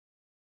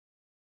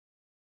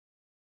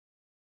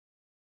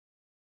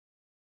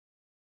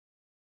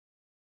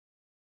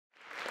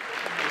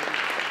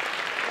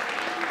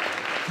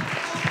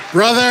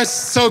Brothers,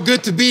 so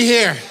good to be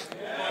here.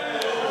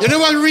 You know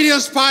what really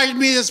inspired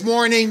me this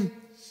morning?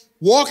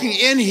 Walking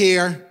in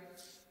here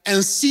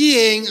and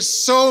seeing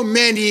so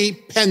many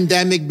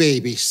pandemic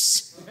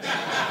babies.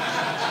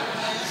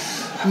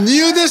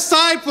 New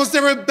disciples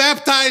that were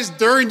baptized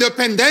during the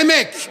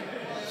pandemic.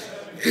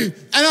 And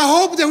I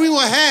hope that we will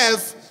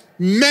have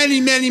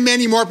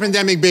many more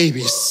pandemic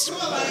babies.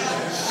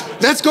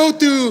 Let's go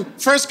to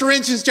 1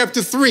 Corinthians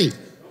chapter 3.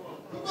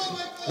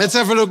 Let's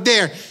have a look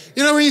there.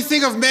 You know, when you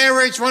think of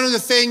marriage, one of the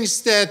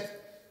things that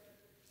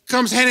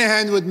comes hand in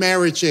hand with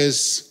marriage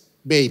is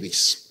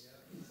babies,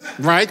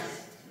 right?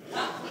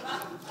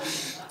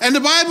 And the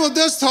Bible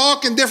does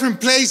talk in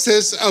different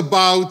places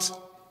about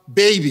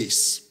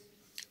babies.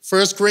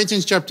 1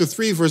 Corinthians chapter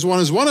 3, verse 1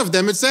 is one of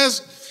them. It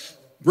says,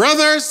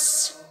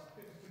 brothers,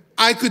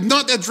 I could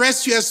not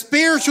address you as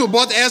spiritual,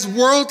 but as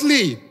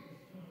worldly,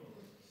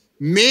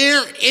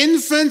 mere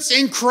infants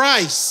in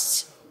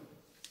Christ.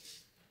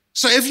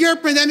 So if you're a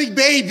pandemic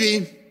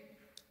baby,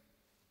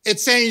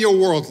 it's saying you're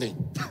worldly.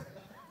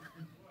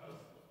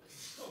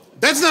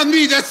 That's not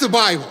me, that's the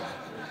Bible.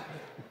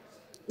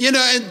 You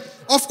know, and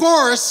of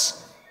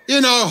course,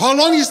 you know, how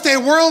long you stay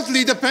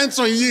worldly depends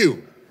on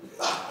you.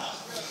 But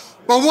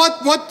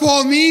what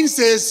Paul means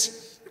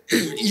is,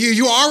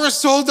 you are a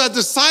soul, that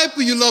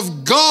disciple, you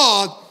love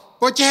God,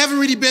 but you haven't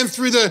really been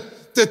through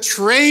the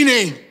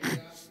training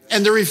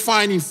and the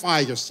refining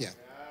fires yet.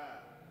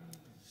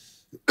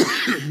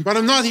 But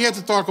I'm not here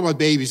to talk about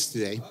babies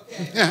today.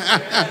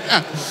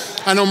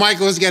 I know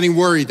Michael is getting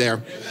worried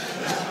there.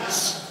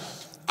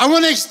 I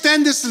want to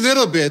extend this a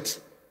little bit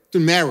to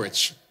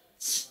marriage.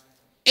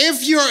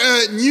 If you're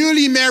a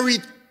newly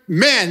married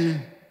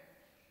man,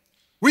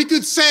 we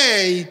could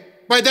say,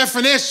 by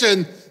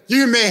definition,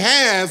 you may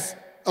have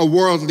a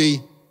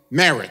worldly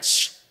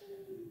marriage.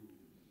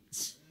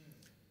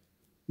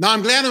 Now,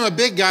 I'm glad I'm a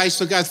big guy,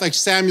 so guys like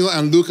Samuel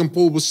and Luke and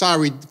Paul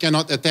Busari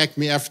cannot attack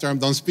me after I'm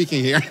done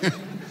speaking here.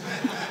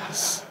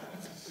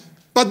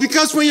 But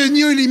because when you're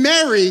newly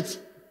married,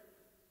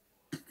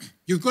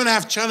 you're going to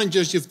have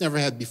challenges you've never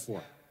had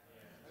before.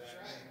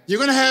 You're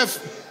going to have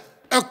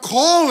a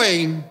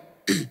calling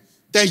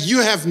that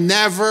you have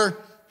never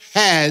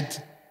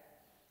had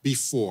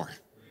before.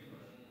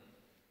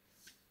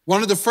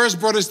 One of the first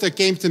brothers that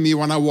came to me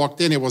when I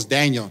walked in, it was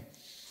Daniel.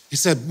 He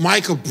said,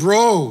 Michael,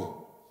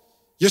 bro,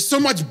 you're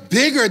so much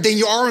bigger than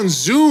you are on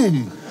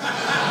Zoom.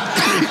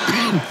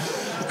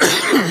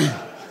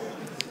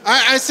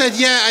 I said,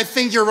 yeah, I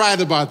think you're right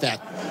about that.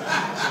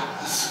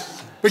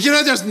 But you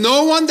know, there's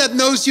no one that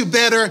knows you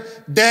better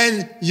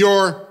than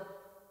your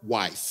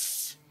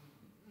wife.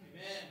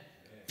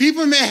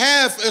 People may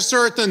have a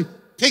certain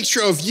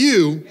picture of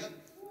you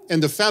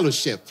in the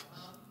fellowship,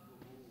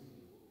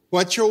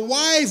 but your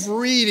wife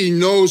really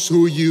knows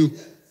who you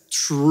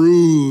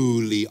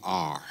truly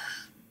are.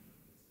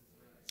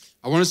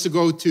 I want us to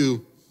go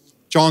to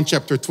John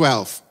chapter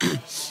 12.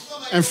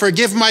 And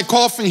forgive my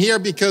coughing here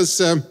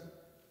because,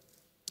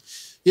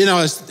 you know,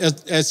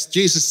 as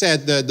Jesus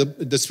said,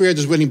 the spirit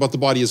is willing, but the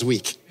body is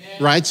weak,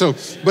 right? So,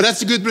 but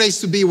that's a good place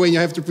to be when you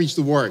have to preach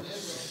the word.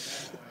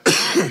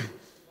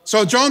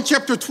 So John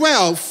chapter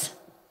 12,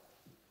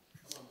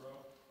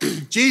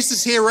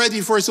 Jesus here right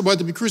before he's about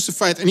to be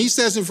crucified, and he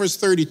says in verse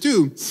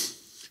 32,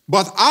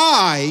 but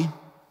I,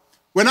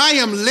 when I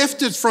am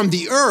lifted from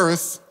the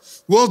earth,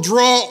 will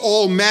draw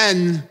all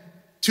men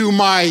to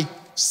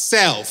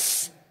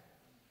myself.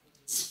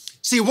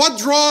 See, what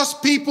draws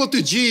people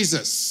to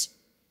Jesus?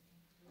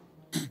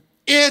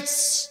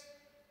 It's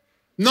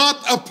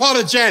not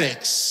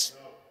apologetics.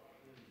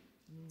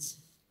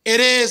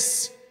 It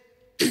is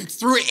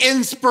through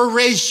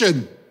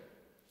inspiration,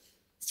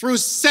 through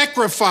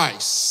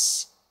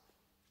sacrifice,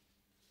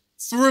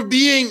 through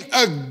being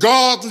a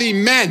godly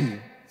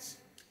man.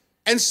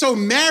 And so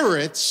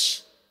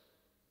marriage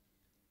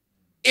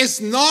is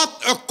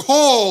not a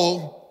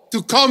call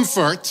to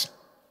comfort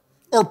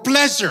or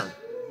pleasure.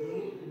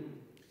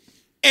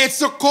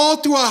 It's a call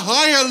to a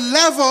higher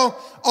level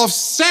of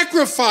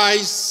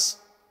sacrifice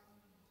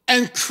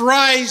and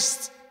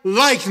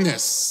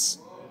Christ-likeness.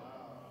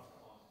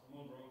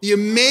 The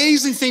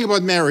amazing thing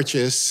about marriage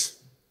is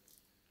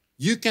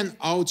you can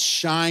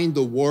outshine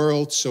the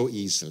world so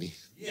easily.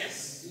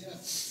 Yes.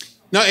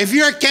 Now, if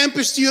you're a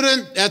campus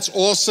student, that's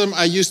awesome.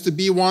 I used to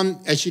be one,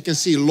 as you can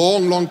see,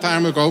 long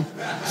time ago.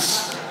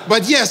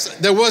 But yes,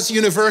 there was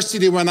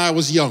university when I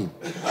was young.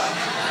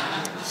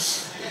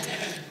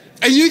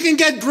 And you can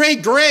get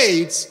great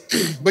grades,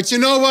 but you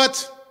know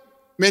what?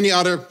 Many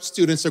other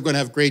students are going to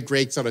have great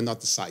grades that are not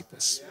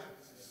disciples.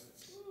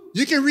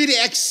 You can really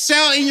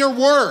excel in your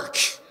work,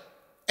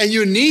 and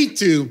you need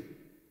to.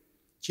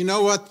 But you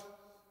know what?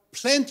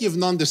 Plenty of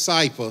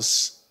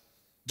non-disciples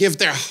give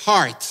their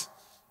heart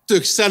to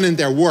excel in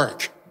their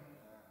work.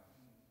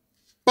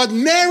 But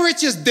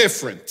marriage is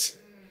different.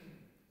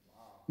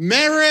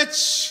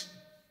 Marriage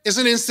is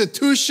an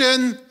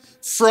institution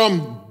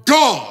from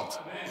God.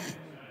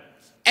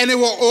 And it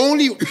will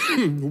only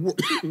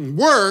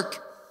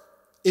work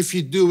if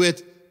you do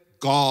it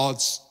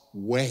God's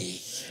way.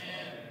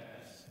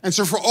 And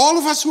so for all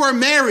of us who are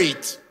married,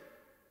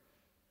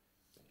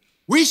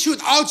 We should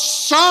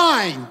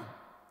outshine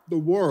the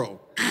world.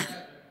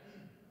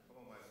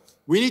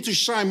 We need to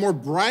shine more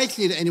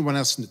brightly than anyone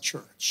else in the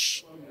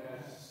church.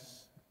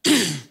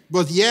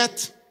 But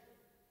yet,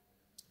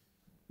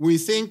 when we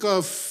think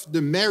of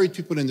the married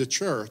people in the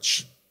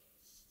church,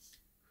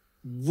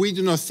 we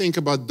do not think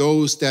about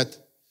those that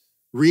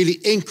really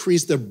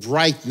increase the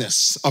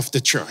brightness of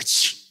the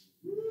church.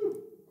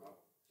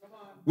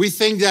 We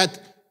think that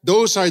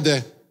those are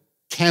the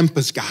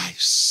campus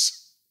guys.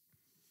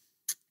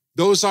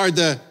 Those are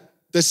the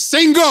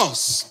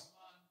singles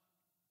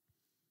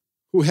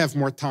who have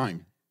more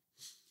time.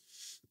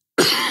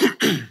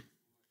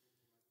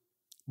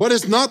 But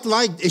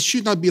it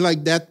should not be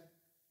like that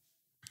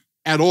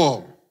at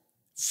all.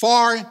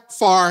 Far,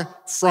 far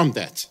from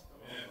that.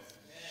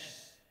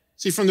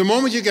 See, from the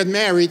moment you get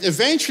married,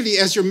 eventually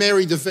as your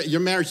marriage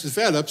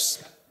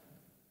develops,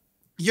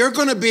 you're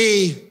going to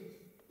be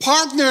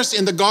partners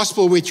in the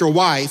gospel with your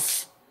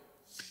wife,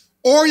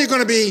 or you're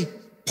going to be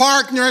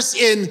partners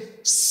in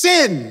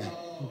sin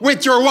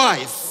with your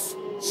wife.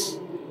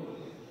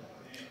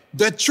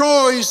 The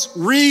choice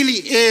really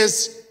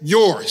is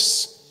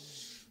yours.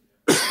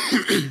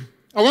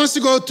 I want us to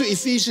go to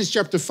Ephesians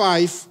chapter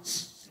 5,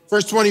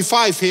 verse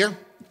 25 here.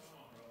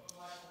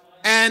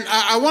 And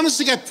I want us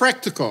to get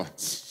practical.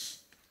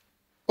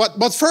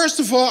 But first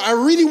of all, I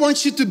really want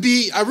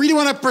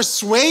to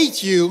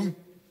persuade you,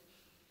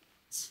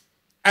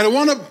 and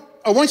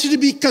I want you to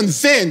be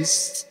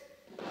convinced,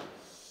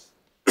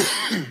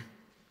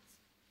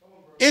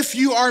 if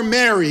you are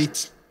married,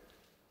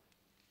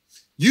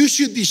 you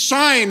should be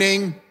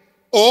shining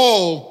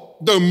all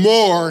the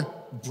more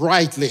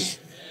brightly.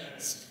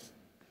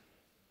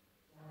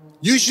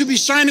 You should be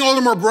shining all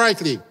the more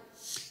brightly.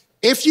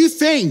 If you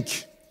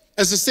think,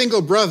 as a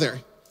single brother,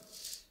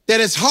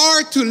 that it's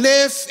hard to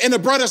live in a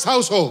brother's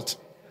household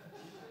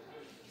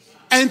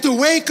and to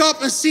wake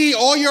up and see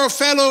all your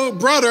fellow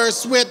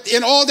brothers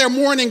in all their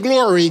morning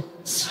glory,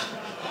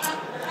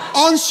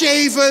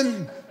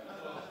 unshaven,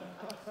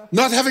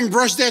 not having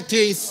brushed their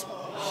teeth,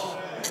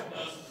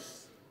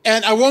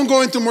 and I won't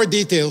go into more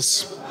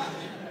details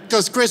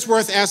because Chris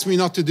Worth asked me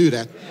not to do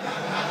that.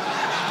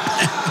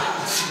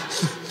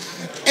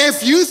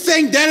 If you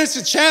think that is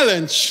a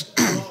challenge,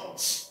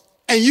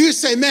 and you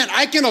say, man,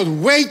 I cannot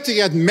wait to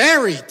get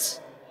married,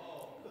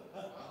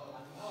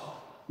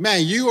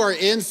 man, you are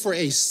in for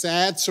a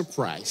sad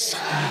surprise.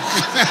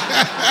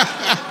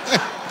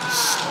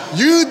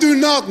 You do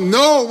not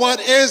know what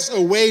is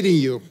awaiting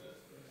you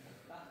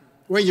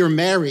when you're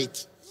married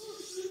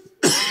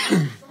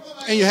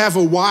and you have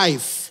a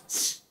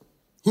wife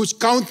who's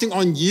counting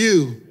on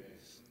you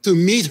to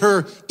meet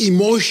her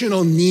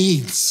emotional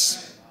needs.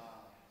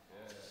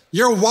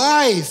 Your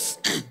wife,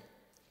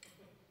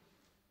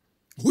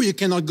 who you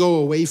cannot go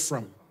away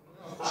from.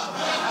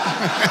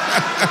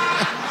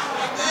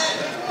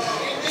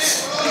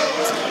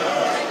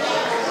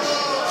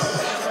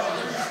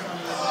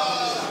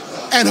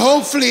 And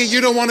hopefully you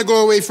don't want to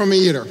go away from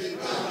me either.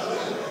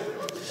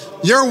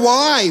 Your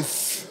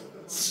wife,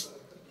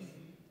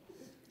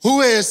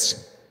 who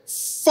is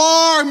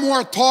far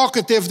more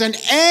talkative than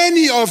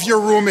any of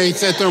your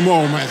roommates at the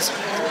moment.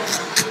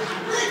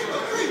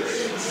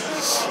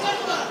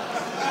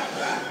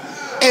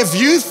 If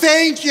you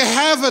think you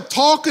have a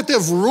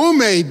talkative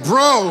roommate,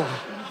 bro,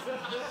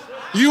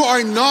 you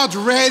are not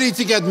ready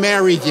to get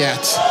married yet.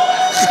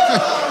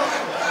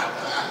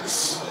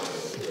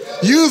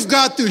 You've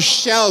got to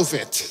shelve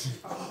it.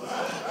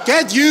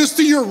 Get used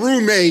to your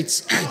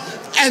roommates,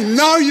 and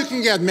now you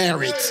can get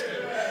married.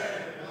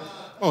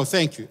 Oh,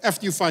 thank you.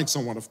 After you find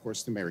someone, of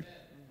course, to marry.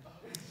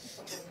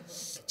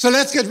 So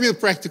let's get real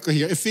practical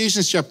here.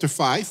 Ephesians chapter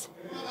 5.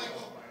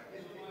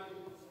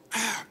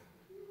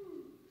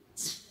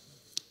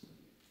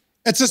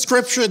 It's a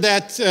scripture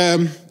that,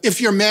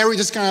 if you're married,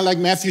 it's kind of like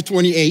Matthew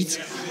 28.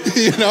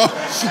 You know,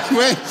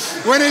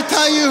 when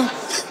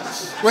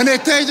they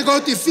tell you to go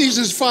to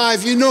Ephesians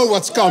 5, you know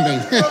what's coming.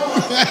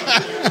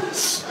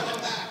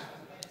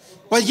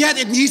 But yet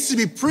it needs to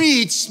be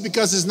preached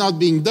because it's not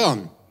being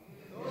done.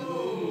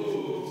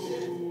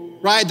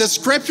 Right? The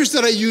scriptures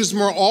that I use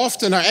more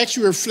often are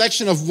actually a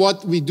reflection of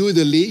what we do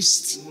the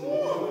least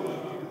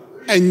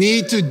and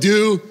need to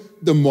do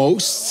the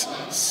most.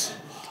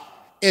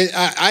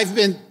 I've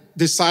been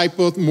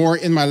discipled more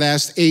in my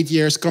last 8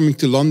 years coming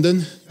to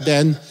London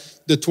than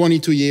the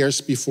 22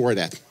 years before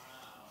that.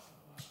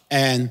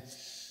 And,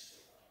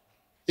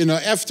 you know,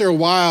 after a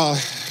while,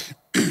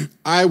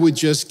 I would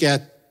just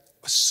get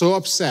so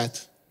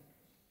upset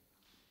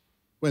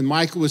when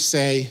Michael would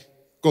say,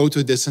 go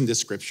to this and this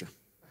scripture.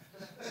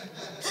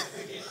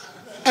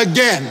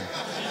 Again,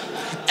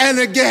 and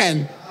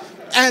again,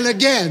 and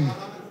again.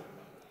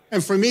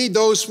 And for me,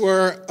 those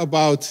were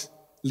about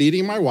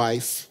leading my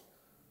wife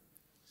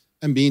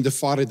and being the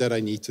father that I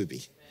need to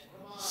be.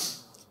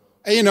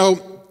 And, you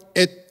know,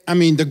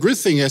 the good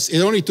thing is,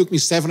 it only took me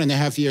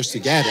 7.5 years to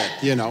get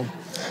it, you know.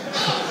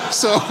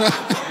 So,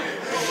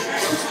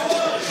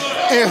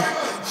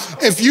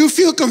 if you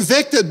feel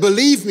convicted,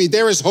 believe me,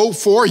 there is hope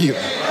for you.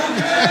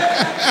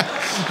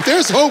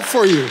 There's hope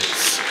for you.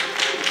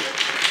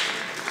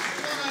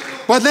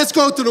 But let's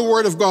go to the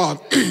Word of God.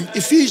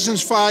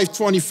 Ephesians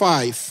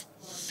 5:25.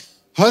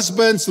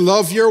 Husbands,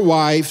 love your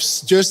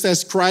wives, just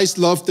as Christ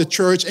loved the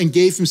church and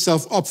gave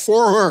himself up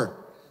for her,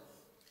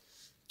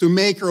 to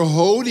make her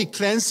holy,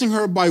 cleansing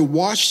her by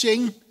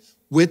washing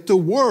with the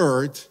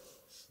word.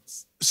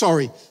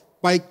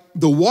 By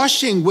the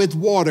washing with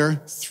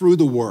water through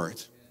the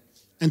word,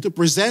 and to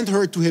present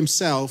her to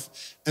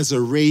himself as a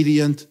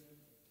radiant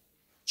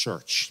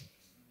church.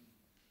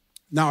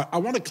 Now, I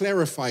want to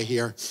clarify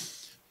here,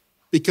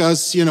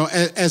 because,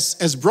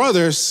 as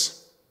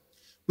brothers,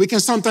 we can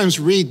sometimes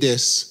read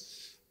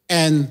this,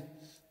 and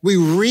we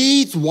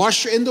read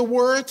wash her in the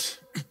word,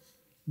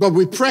 but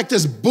we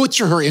practice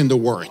butcher her in the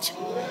word.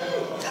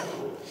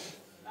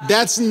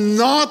 That's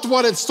not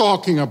what it's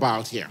talking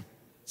about here.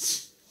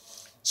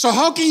 So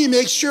how can you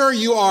make sure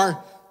you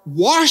are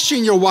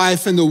washing your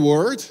wife in the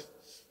word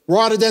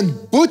rather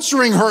than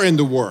butchering her in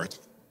the word?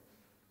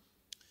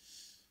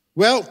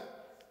 Well,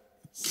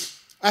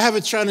 I have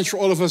a challenge for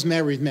all of us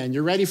married men.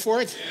 You ready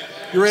for it?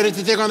 You ready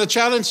to take on the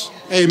challenge?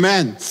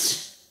 Amen.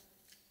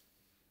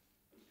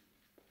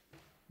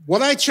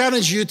 What I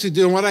challenge you to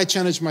do, and what I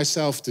challenge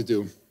myself to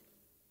do,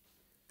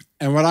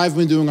 and what I've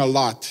been doing a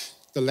lot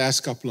the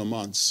last couple of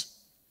months,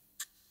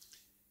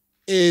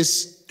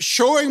 is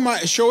showing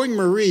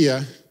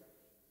Maria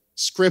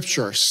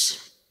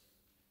scriptures,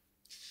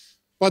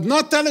 but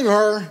not telling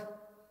her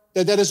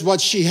that is what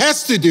she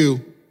has to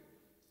do.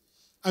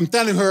 I'm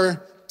telling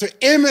her to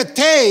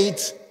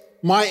imitate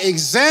my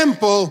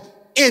example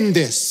in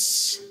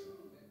this.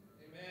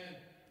 Amen.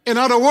 In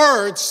other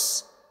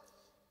words,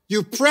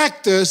 you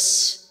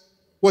practice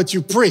what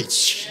you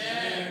preach.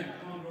 Amen.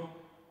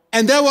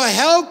 And that will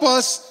help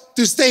us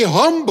to stay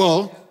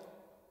humble,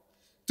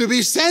 to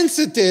be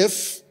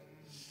sensitive,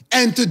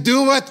 and to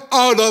do it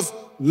out of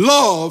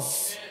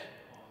love,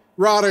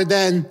 rather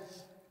than,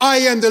 I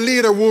am the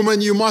leader,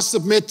 woman, you must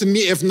submit to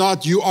me, if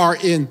not, you are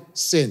in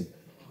sin.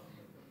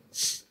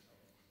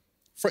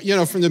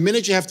 From the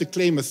minute you have to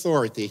claim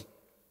authority,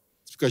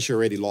 it's because you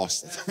already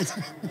lost it.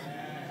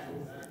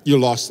 You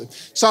lost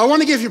it. So I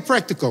want to give you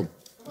practical.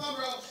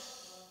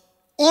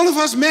 All of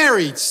us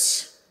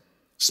marrieds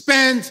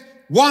spend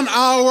 1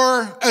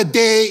 hour a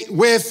day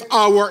with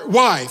our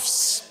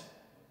wives.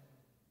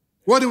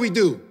 What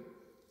do?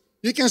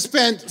 You can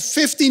spend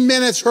 15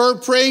 minutes her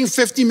praying,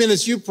 15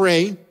 minutes you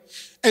praying,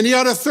 and the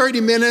other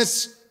 30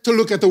 minutes to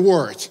look at the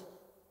Word.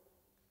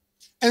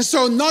 And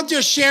so not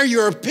just share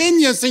your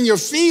opinions and your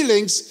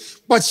feelings,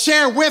 but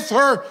share with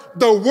her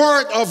the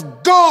Word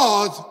of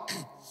God.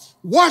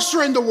 Wash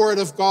her in the Word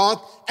of God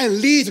and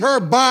lead her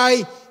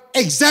by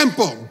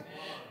example.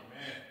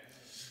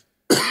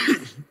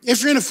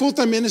 If you're in a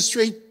full-time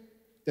ministry,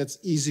 that's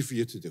easy for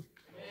you to do.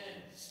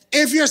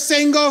 If you're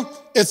single,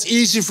 it's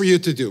easy for you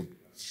to do.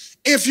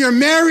 If you're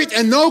married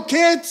and no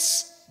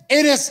kids,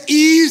 it is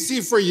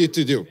easy for you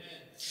to do.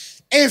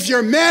 If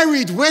you're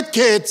married with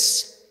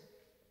kids,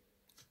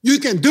 you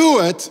can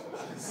do it.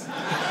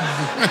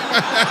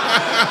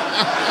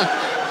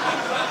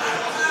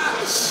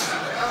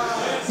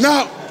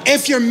 Now,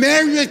 if you're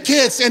married with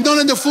kids and not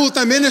in the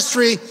full-time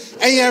ministry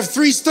and you have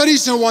 3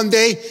 studies in one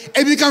day,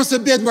 it becomes a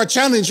bit more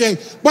challenging.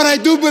 But I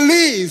do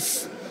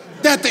believe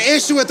that the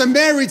issue with the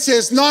marriage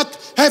is not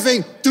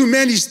having too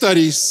many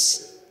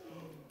studies,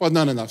 but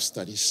not enough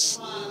studies.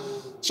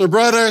 So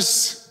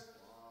brothers,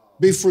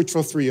 be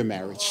fruitful through your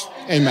marriage.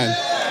 Amen.